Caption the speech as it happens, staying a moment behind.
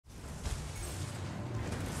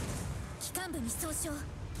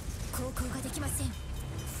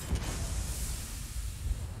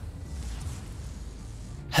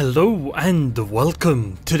Hello and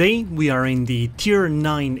welcome! Today we are in the Tier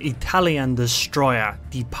 9 Italian destroyer,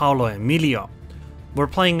 the Paolo Emilio. We're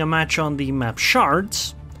playing a match on the map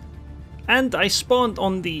Shards, and I spawned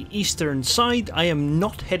on the eastern side. I am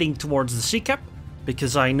not heading towards the sea cap,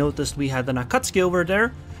 because I noticed we had an Akatsuki over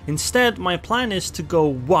there. Instead, my plan is to go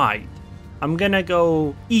wide. I'm gonna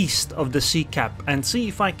go east of the sea cap and see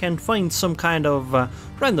if I can find some kind of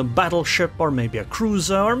random battleship, or maybe a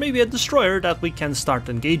cruiser, or maybe a destroyer that we can start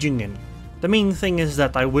engaging in. The main thing is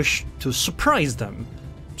that I wish to surprise them,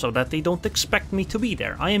 so that they don't expect me to be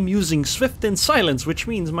there. I am using Swift in Silence, which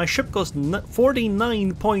means my ship goes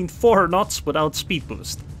 49.4 knots without speed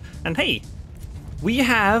boost. And hey, we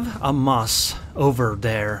have a Moss over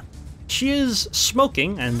there. She is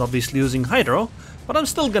smoking and obviously using hydro, but I'm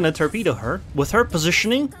still gonna torpedo her. With her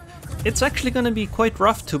positioning, it's actually gonna be quite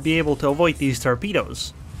rough to be able to avoid these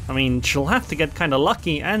torpedoes. I mean, she'll have to get kinda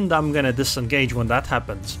lucky, and I'm gonna disengage when that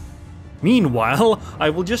happens. Meanwhile, I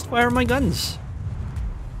will just fire my guns.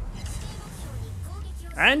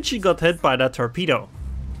 And she got hit by that torpedo.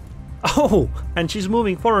 Oh, and she's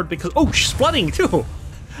moving forward because... oh, she's flooding too!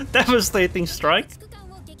 Devastating strike.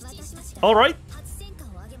 Alright.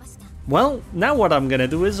 Well, now what I'm gonna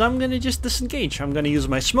do is I'm gonna just disengage. I'm gonna use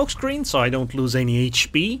my smokescreen so I don't lose any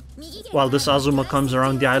HP while this Azuma comes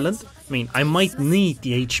around the island. I mean, I might need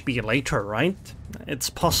the HP later, right? It's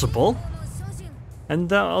possible.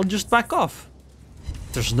 And I'll just back off.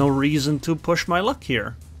 There's no reason to push my luck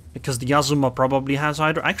here, because the Azuma probably has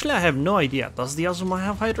hydro. Actually, I have no idea. Does the Azuma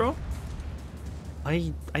have hydro?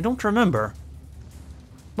 I don't remember.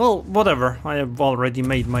 Well, whatever, I have already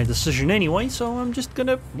made my decision anyway, so I'm just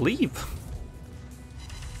gonna leave.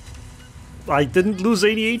 I didn't lose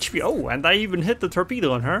any HP. Oh, and I even hit the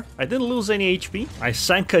torpedo on her. I didn't lose any HP. I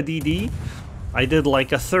sank a DD. I did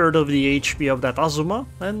like a third of the HP of that Azuma,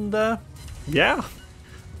 and yeah,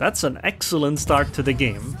 that's an excellent start to the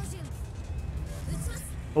game.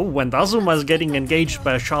 Oh, and Azuma is getting engaged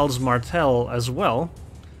by Charles Martel as well.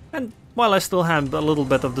 And while I still have a little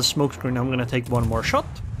bit of the smokescreen, I'm gonna take one more shot.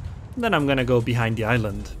 Then I'm gonna go behind the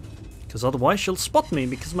island, because otherwise she'll spot me,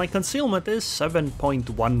 because my concealment is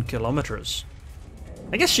 7.1 kilometers.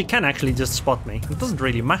 I guess she can actually just spot me. It doesn't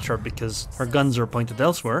really matter because her guns are pointed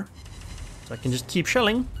elsewhere. So I can just keep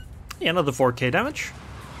shelling. Yeah, another 4k damage.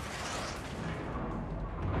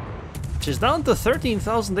 She's down to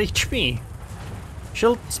 13,000 HP.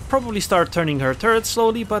 She'll probably start turning her turrets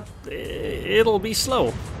slowly, but it'll be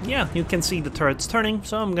slow. Yeah, you can see the turrets turning,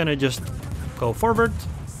 so I'm gonna just go forward.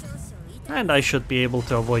 And I should be able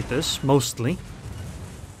to avoid this, mostly.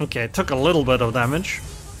 Okay, I took a little bit of damage.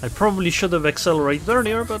 I probably should have accelerated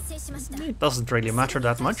earlier, but it doesn't really matter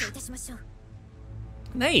that much.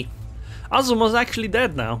 And hey, Azuma's actually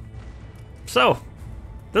dead now. So,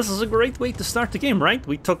 this is a great way to start the game, right?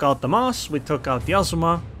 We took out the Moss, we took out the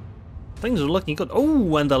Azuma. Things are looking good.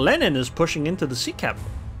 Oh, and the Lenin is pushing into the sea cap.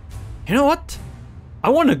 You know what? I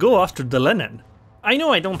want to go after the Lenin. I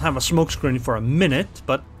know I don't have a smokescreen for a minute,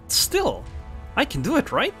 but still, I can do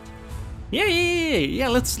it, right? Yeah,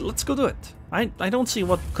 let's go do it. I don't see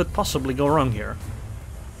what could possibly go wrong here.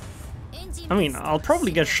 I mean, I'll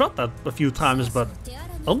probably get shot at a few times, but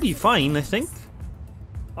I'll be fine, I think.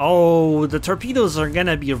 Oh, the torpedoes are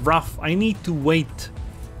gonna be rough. I need to wait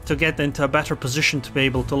to get into a better position to be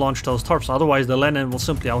able to launch those torps, otherwise the Lenin will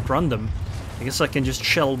simply outrun them. I guess I can just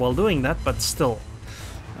shell while doing that, but still.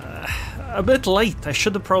 A bit late. I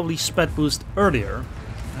should have probably sped boost earlier.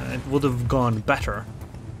 It would have gone better.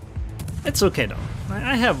 It's okay though.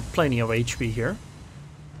 I have plenty of HP here.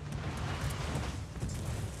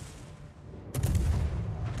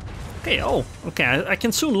 Okay, oh, okay, I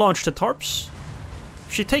can soon launch the torps.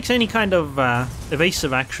 If she takes any kind of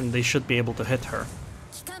evasive action, they should be able to hit her.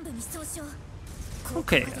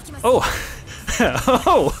 Okay, oh,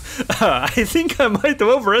 I think I might have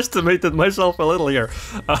overestimated myself a little here.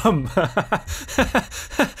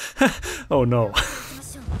 Oh no.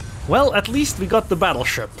 Well, at least we got the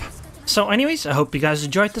battleship. So anyways, I hope you guys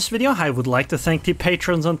enjoyed this video. I would like to thank the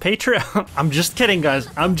patrons on Patreon. I'm just kidding, guys.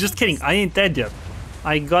 I'm just kidding. I ain't dead yet.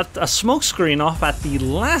 I got a smokescreen off at the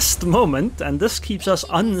last moment, and this keeps us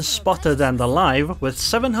unspotted and alive with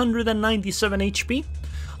 797 HP.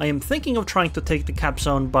 I am thinking of trying to take the cap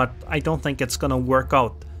zone, but I don't think it's gonna work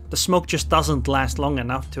out. The smoke just doesn't last long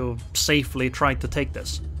enough to safely try to take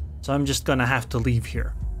this. So I'm just gonna have to leave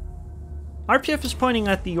here. RPF is pointing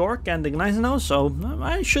at the York and the Gneisenau, so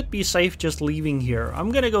I should be safe just leaving here.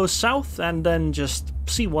 I'm gonna go south and then just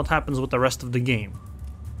see what happens with the rest of the game.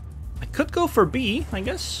 I could go for B, I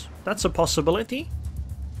guess. That's a possibility.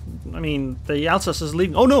 I mean, the Alsace is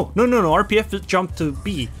leaving. Oh no, no, no, no, RPF jumped to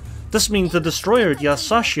B. This means the destroyer, the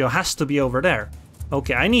Asashio, has to be over there.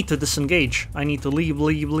 Okay, I need to disengage. I need to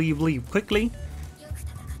leave quickly.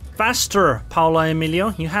 Faster, Paolo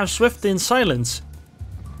Emilio. You have Swift in Silence.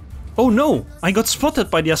 Oh no, I got spotted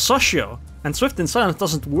by the Asashio. And Swift in Silence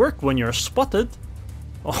doesn't work when you're spotted.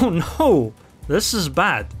 Oh no, this is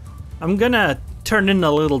bad. I'm gonna turn in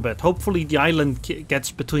a little bit. Hopefully the island gets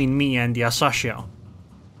between me and the Asashio.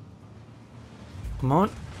 Come on.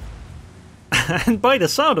 And by the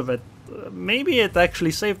sound of it, maybe it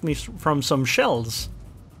actually saved me from some shells.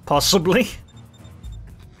 Possibly.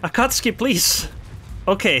 Akatsuki, please.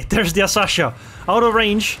 Okay, there's the Asashio. Out of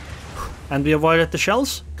range. And we avoided the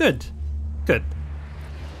shells? Good. Good.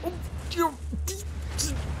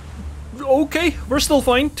 Okay, we're still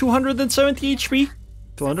fine. 270 HP.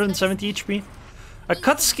 270 HP.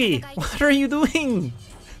 Akatsuki, what are you doing?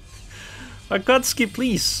 Akatsuki,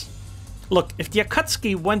 please. Look, if the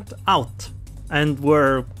Akatsuki went out and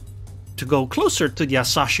were to go closer to the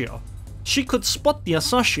Asashio, she could spot the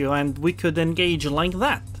Asashio and we could engage like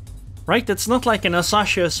that. Right? It's not like an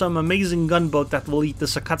Asashio is some amazing gunboat that will eat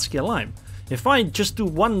this Akatsuki alive. If I just do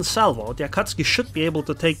one salvo, the Akatsuki should be able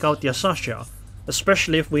to take out the Asashio,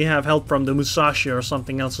 especially if we have help from the Musashi or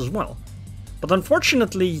something else as well. But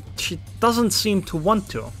unfortunately, she doesn't seem to want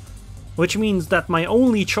to, which means that my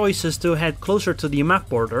only choice is to head closer to the map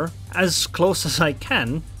border, as close as I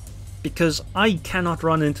can, because I cannot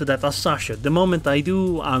run into that Asashio. The moment I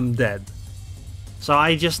do, I'm dead. So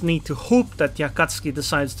I just need to hope that the Akatsuki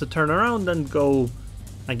decides to turn around and go,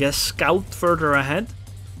 I guess, scout further ahead.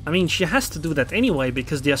 I mean, she has to do that anyway,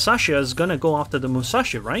 because the Asashio is gonna go after the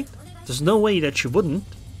Musashi, right? There's no way that she wouldn't.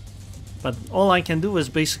 But all I can do is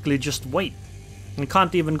basically just wait. I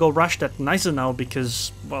can't even go rush that Gneisenau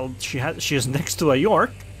because, well, she is next to a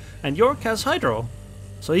York, and York has Hydro.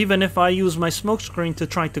 So even if I use my smokescreen to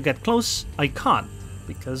try to get close, I can't,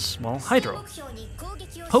 because, well, Hydro.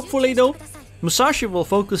 Hopefully though, Musashi will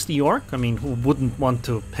focus the York, I mean, who wouldn't want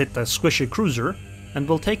to hit a squishy cruiser, and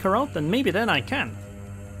will take her out, and maybe then I can.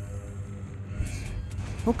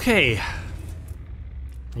 Okay.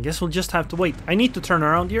 I guess we'll just have to wait. I need to turn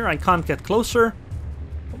around here, I can't get closer.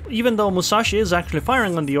 Even though Musashi is actually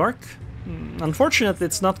firing on the York, unfortunately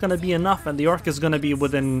it's not gonna be enough and the York is gonna be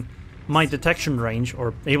within my detection range,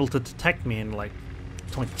 or able to detect me in like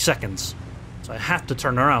 20 seconds. So I have to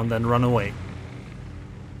turn around and run away.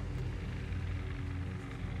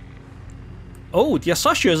 Oh, the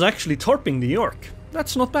Asashio is actually torping the York.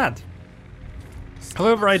 That's not bad.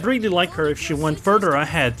 However, I'd really like her if she went further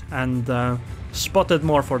ahead and spotted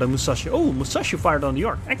more for the Musashi. Oh, Musashi fired on the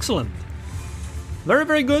York. Excellent. Very,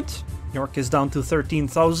 very good. York is down to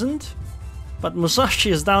 13,000. But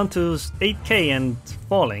Musashi is down to 8k and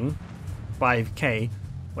falling. 5k.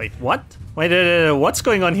 Wait, what? Wait, what's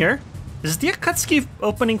going on here? Is the Akatsuki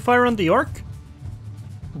opening fire on the York?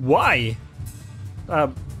 Why?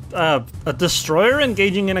 A destroyer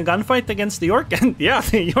engaging in a gunfight against the York? And yeah,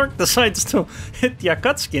 the York decides to hit the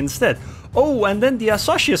Akatsuki instead. Oh, and then the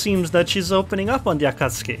Asashio seems that she's opening up on the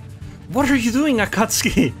Akatsuki. What are you doing,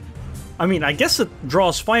 Akatsuki? I mean, I guess it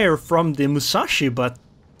draws fire from the Musashi, but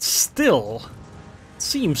still, it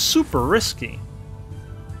seems super risky.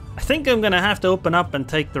 I think I'm gonna have to open up and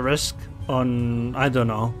take the risk on, I don't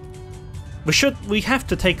know. We have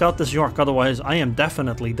to take out this York, otherwise I am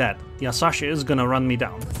definitely dead. The Asashio is gonna run me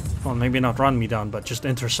down. Well, maybe not run me down, but just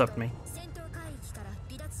intercept me.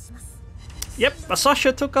 Yep,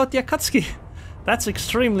 Asashio took out the Akatsuki. That's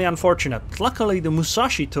extremely unfortunate. Luckily, the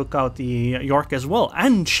Musashi took out the York as well,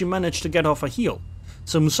 and she managed to get off a heal.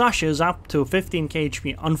 So Musashi is up to 15k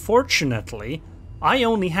HP. Unfortunately, I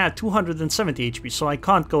only had 270 HP, so I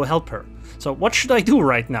can't go help her. So what should I do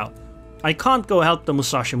right now? I can't go help the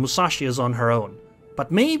Musashi. Musashi is on her own.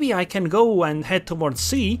 But maybe I can go and head towards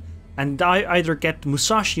C, and I either get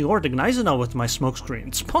Musashi or the Gneisenau with my smokescreen.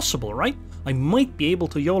 It's possible, right? I might be able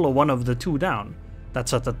to YOLO one of the two down.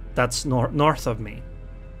 That's north of me.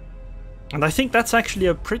 And I think that's actually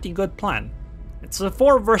a pretty good plan. It's a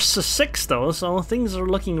 4 versus 6 though, so things are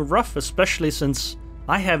looking rough, especially since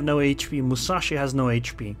I have no HP, Musashi has no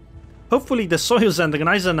HP. Hopefully the Soyuz and the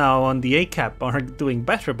Gneisenau on the ACAP are doing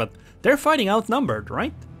better, but they're fighting outnumbered,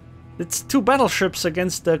 right? It's 2 battleships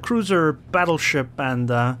against a cruiser battleship and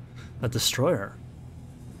a destroyer.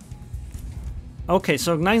 Okay,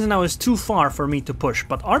 so Gneisenau is too far for me to push,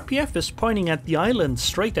 but RPF is pointing at the island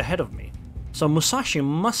straight ahead of me. So Musashi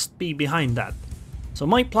must be behind that. So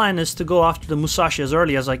my plan is to go after the Musashi as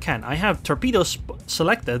early as I can. I have torpedoes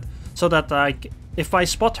selected so that if I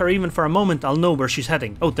spot her even for a moment, I'll know where she's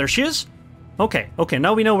heading. Oh, there she is? Okay,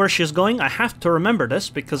 now we know where she's going. I have to remember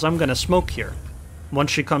this because I'm gonna smoke here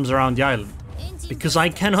once she comes around the island. Because I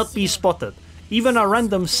cannot be spotted. Even a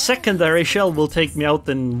random secondary shell will take me out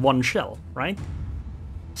in one shell, right?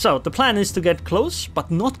 So the plan is to get close,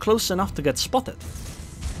 but not close enough to get spotted.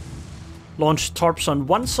 Launch torps on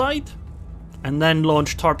one side, and then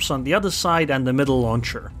launch torps on the other side and the middle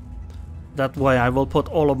launcher. That way I will put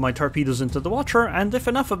all of my torpedoes into the water, and if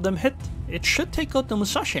enough of them hit, it should take out the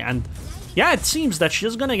Musashi. And yeah, it seems that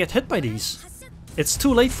she's gonna get hit by these. It's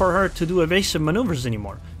too late for her to do evasive maneuvers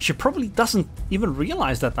anymore. She probably doesn't even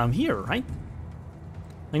realize that I'm here, right?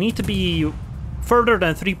 I need to be further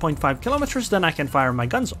than 3.5 kilometers, then I can fire my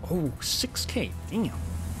guns. Oh, 6k, damn.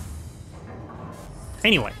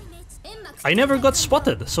 Anyway, I never got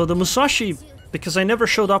spotted, so the Musashi, because I never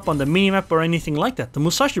showed up on the minimap or anything like that, the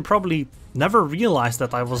Musashi probably never realized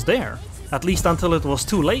that I was there, at least until it was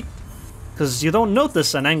too late. Because you don't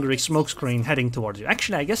notice an angry smokescreen heading towards you.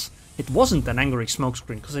 Actually, I guess it wasn't an angry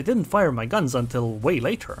smokescreen, because I didn't fire my guns until way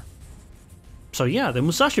later. So yeah, the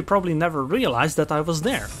Musashi probably never realized that I was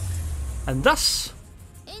there. And thus,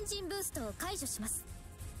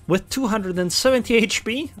 with 270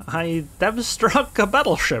 HP, I dev-struck a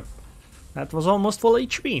battleship. That was almost full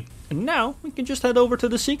HP. And now, we can just head over to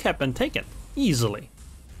the sea cap and take it. Easily.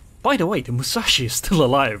 By the way, the Musashi is still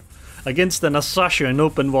alive. Against the Nasashi in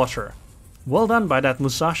open water. Well done by that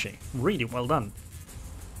Musashi. Really well done.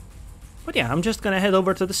 But yeah, I'm just gonna head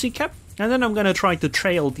over to the sea cap. And then I'm gonna try to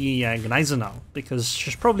trail the Gneisenau. Because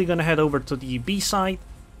she's probably gonna head over to the B side.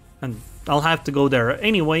 And I'll have to go there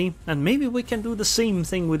anyway. And maybe we can do the same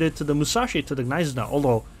thing we did to the Musashi to the Gneisenau.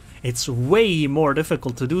 Although, it's way more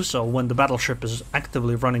difficult to do so when the battleship is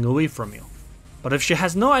actively running away from you. But if she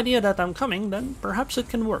has no idea that I'm coming, then perhaps it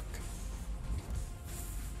can work.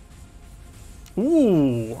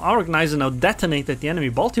 Ooh, our Gneisenau detonated the enemy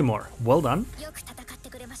Baltimore. Well done.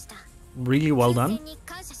 Really well done.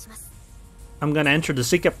 I'm gonna enter the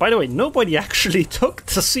sea cap. By the way, nobody actually took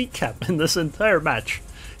the sea cap in this entire match.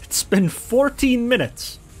 It's been 14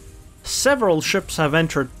 minutes. Several ships have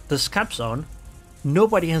entered this cap zone.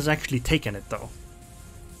 Nobody has actually taken it though.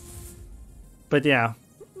 But yeah,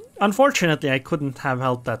 unfortunately I couldn't have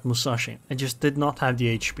helped that Musashi. I just did not have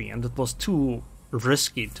the HP and it was too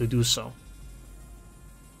risky to do so.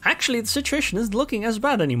 Actually, the situation isn't looking as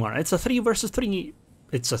bad anymore. It's a 3 versus 3.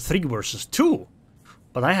 It's a 3 versus 2.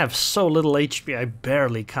 But I have so little HP I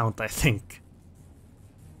barely count, I think.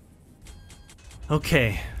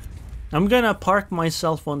 Okay. I'm gonna park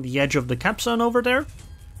myself on the edge of the cap zone over there.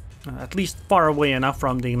 At least far away enough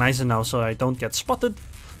from the Gneisenau so I don't get spotted.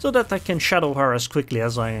 So that I can shadow her as quickly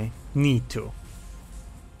as I need to.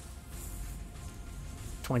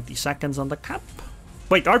 20 seconds on the cap.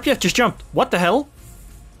 Wait, RPF just jumped. What the hell?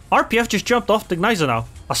 RPF just jumped off the Gneisenau.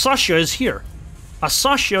 Asashio is here.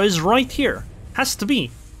 Asashio is right here. Has to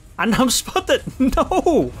be. And I'm spotted.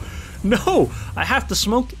 No! No! I have to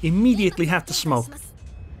smoke. Immediately have to smoke.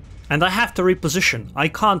 And I have to reposition. I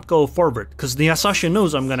can't go forward because the Asashio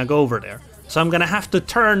knows I'm gonna go over there. So I'm gonna have to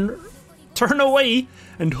turn away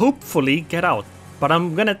and hopefully get out. But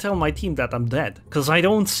I'm gonna tell my team that I'm dead because I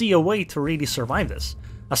don't see a way to really survive this.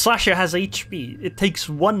 Asashio has HP. It takes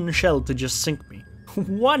one shell to just sink me.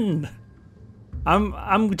 One!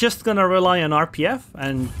 I'm just gonna rely on RPF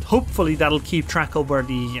and hopefully that'll keep track of where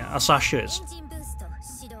the Asashio is.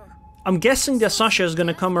 I'm guessing the Asashio is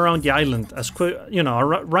gonna come around the island as quick, you know,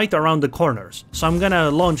 right around the corners. So I'm gonna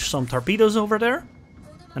launch some torpedoes over there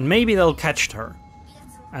and maybe they'll catch her.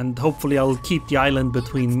 And hopefully I'll keep the island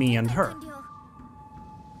between me and her.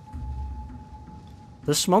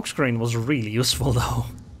 This smokescreen was really useful though.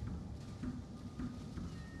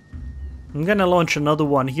 I'm gonna launch another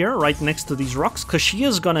one here, right next to these rocks, because she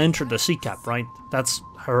is gonna enter the sea cap, right? That's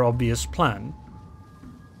her obvious plan.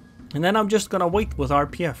 And then I'm just gonna wait with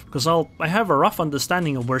RPF, because I have a rough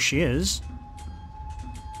understanding of where she is.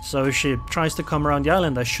 So if she tries to come around the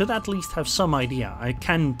island, I should at least have some idea. I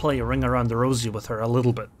can play a ring around the rosy with her a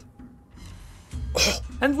little bit. Oh,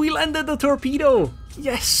 and we landed the torpedo!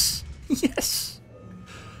 Yes! Yes!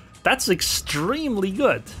 That's extremely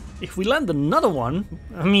good. If we land another one,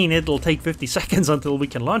 I mean, it'll take 50 seconds until we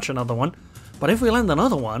can launch another one, but if we land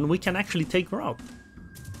another one, we can actually take her out.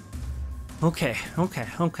 Okay.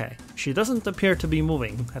 She doesn't appear to be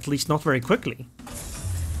moving, at least not very quickly.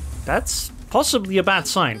 That's possibly a bad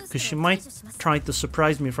sign, because she might try to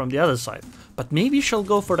surprise me from the other side. But maybe she'll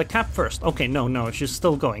go for the cap first. Okay, no, she's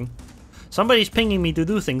still going. Somebody's pinging me to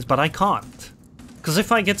do things, but I can't. Because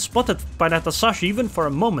if I get spotted by that Asashio even for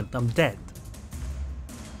a moment, I'm dead.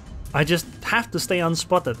 I just have to stay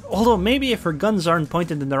unspotted. Although maybe if her guns aren't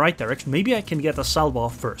pointed in the right direction, maybe I can get a salvo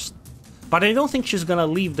off first. But I don't think she's gonna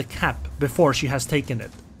leave the cap before she has taken it.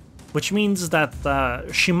 Which means that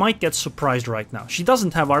she might get surprised right now. She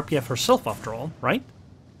doesn't have RPF herself after all, right?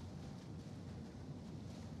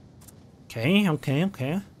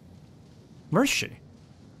 Okay. Where is she?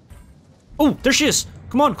 Oh, there she is!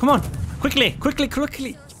 Come on! Quickly!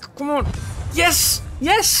 Come on! Yes! We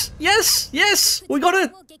got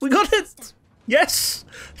it! Yes!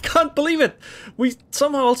 Can't believe it! We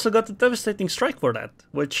somehow also got a devastating strike for that,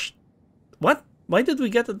 which... What? Why did we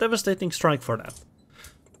get a devastating strike for that?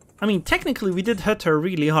 I mean, technically we did hit her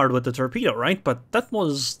really hard with the torpedo, right? But that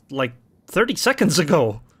was like 30 seconds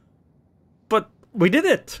ago. But we did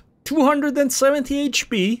it! 270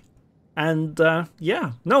 HP. And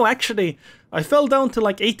yeah, no, actually, I fell down to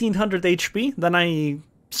like 1800 HP. Then I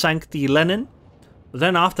sank the Lenin.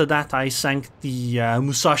 Then after that, I sank the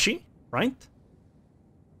Musashi, right?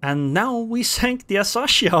 And now we sank the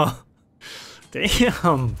Asashio.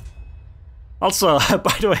 Damn. Also,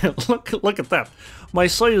 by the way, look at that. My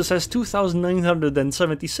Soyuz has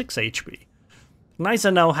 2,976 HP.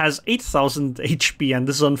 Nysa now has 8,000 HP and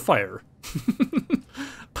is on fire.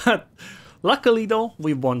 But luckily though,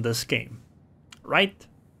 we won this game. Right?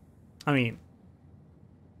 I mean,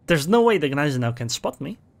 there's no way the Nysa now can spot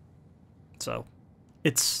me. So,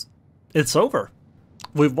 it's over.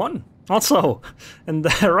 We've won. Also, on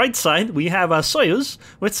the right side, we have a Soyuz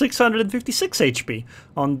with 656 HP.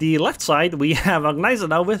 On the left side, we have a Nysa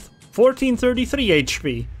now with 1433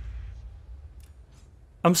 HP.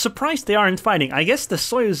 I'm surprised they aren't fighting. I guess the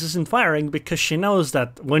Soyuz isn't firing because she knows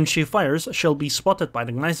that when she fires, she'll be spotted by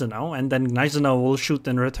the Gneisenau, and then Gneisenau will shoot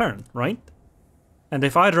in return, right? And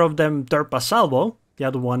if either of them derp a salvo, the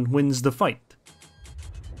other one wins the fight.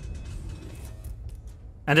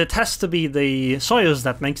 And it has to be the Soyuz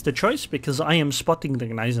that makes the choice, because I am spotting the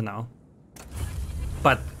Gneisenau.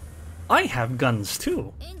 But I have guns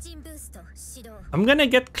too. I'm gonna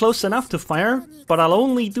get close enough to fire, but I'll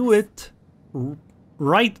only do it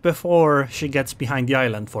right before she gets behind the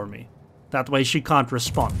island for me. That way she can't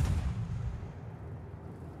respond.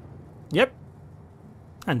 Yep.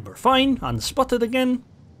 And we're fine, unspotted again.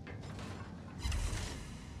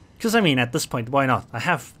 Because I mean, at this point, why not? I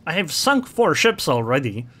have sunk 4 ships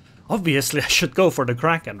already. Obviously I should go for the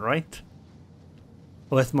Kraken, right?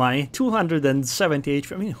 With my 270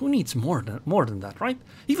 HP, I mean, who needs more than that, right?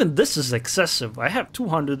 Even this is excessive. I have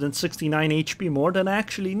 269 HP more than I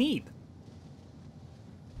actually need.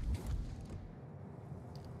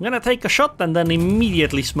 I'm gonna take a shot and then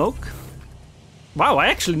immediately smoke. Wow, I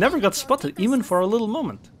actually never got spotted, even for a little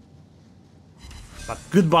moment. But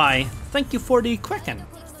goodbye. Thank you for the Kraken.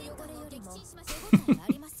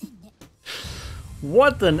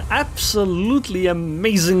 What an absolutely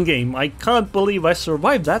amazing game. I can't believe I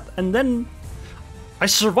survived that, and then I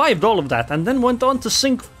survived all of that and then went on to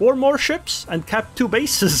sink 4 more ships and cap 2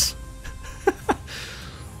 bases.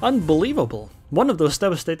 Unbelievable. One of those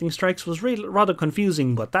devastating strikes was really rather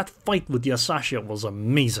confusing, but that fight with the Asashio was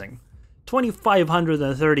amazing.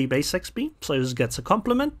 2530 base XP, Soyuz gets a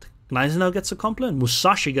compliment, Gneisenau gets a compliment,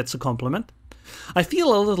 Musashi gets a compliment. I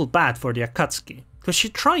feel a little bad for the Akatsuki, because she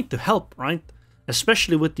tried to help, right?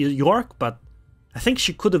 Especially with the York, but I think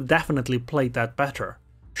she could have definitely played that better.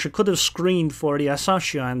 She could have screened for the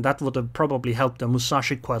Asashio, and that would have probably helped the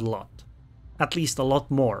Musashi quite a lot. At least a lot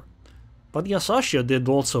more. But the Asashio did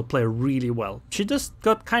also play really well. She just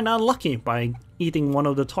got kinda unlucky by eating one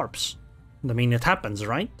of the torps. I mean, it happens,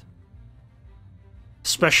 right?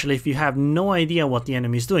 Especially if you have no idea what the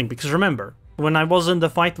enemy is doing, because remember, when I was in the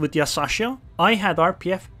fight with the Asashio, I had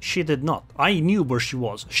RPF, she did not. I knew where she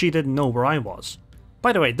was, she didn't know where I was.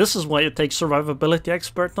 By the way, this is why it takes survivability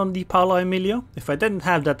expert on the Paolo Emilio. If I didn't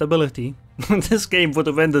have that ability, this game would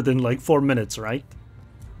have ended in like 4 minutes, right?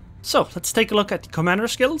 So, let's take a look at the commander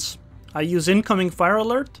skills. I use incoming fire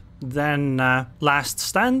alert, then last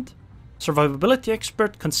stand, survivability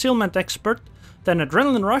expert, concealment expert, then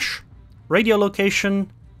adrenaline rush, radio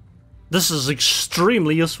location. This is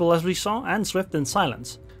extremely useful as we saw, and swift and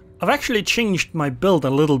silence. I've actually changed my build a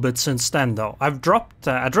little bit since then though. I've dropped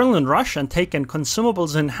adrenaline rush and taken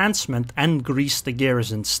consumables enhancement and greased the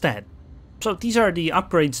gears instead. So these are the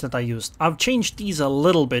upgrades that I used. I've changed these a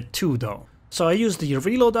little bit too though. So I used the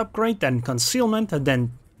reload upgrade, then concealment, and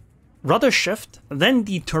then rudder shift, then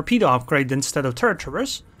the torpedo upgrade instead of turret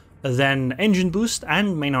traverse, then engine boost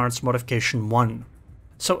and main arts modification 1.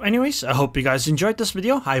 So anyways, I hope you guys enjoyed this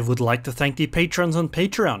video. I would like to thank the patrons on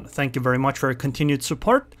Patreon. Thank you very much for your continued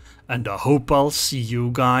support, and I hope I'll see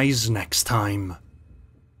you guys next time.